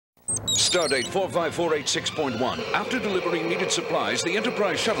Stardate 45486.1. After delivering needed supplies, the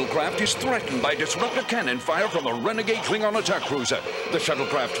Enterprise shuttlecraft is threatened by disruptor cannon fire from a renegade Klingon attack cruiser. The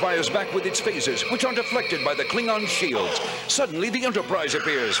shuttlecraft fires back with its phasers, which are deflected by the Klingon shields. Suddenly, the Enterprise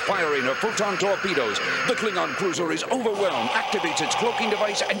appears, firing her photon torpedoes. The Klingon cruiser is overwhelmed, activates its cloaking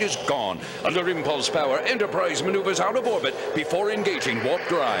device, and is gone. Under impulse power, Enterprise maneuvers out of orbit before engaging warp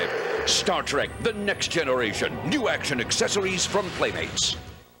drive. Star Trek: The Next Generation. New action accessories from Playmates.